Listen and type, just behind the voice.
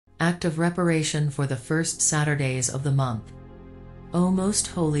Act of Reparation for the first Saturdays of the month. O Most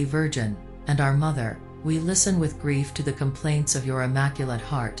Holy Virgin, and our Mother, we listen with grief to the complaints of your Immaculate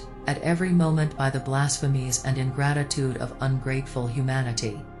Heart, at every moment by the blasphemies and ingratitude of ungrateful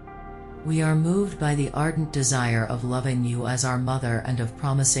humanity. We are moved by the ardent desire of loving you as our Mother and of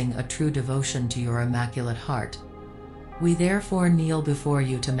promising a true devotion to your Immaculate Heart. We therefore kneel before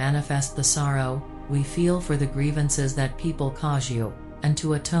you to manifest the sorrow we feel for the grievances that people cause you, and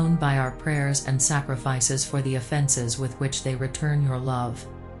to atone by our prayers and sacrifices for the offenses with which they return your love.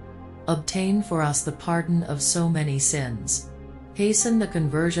 Obtain for us the pardon of so many sins. Hasten the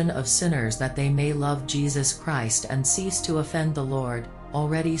conversion of sinners that they may love Jesus Christ and cease to offend the Lord,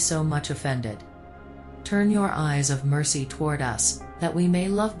 already so much offended. Turn your eyes of mercy toward us, that we may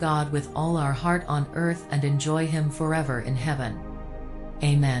love God with all our heart on earth and enjoy Him forever in heaven.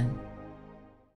 Amen.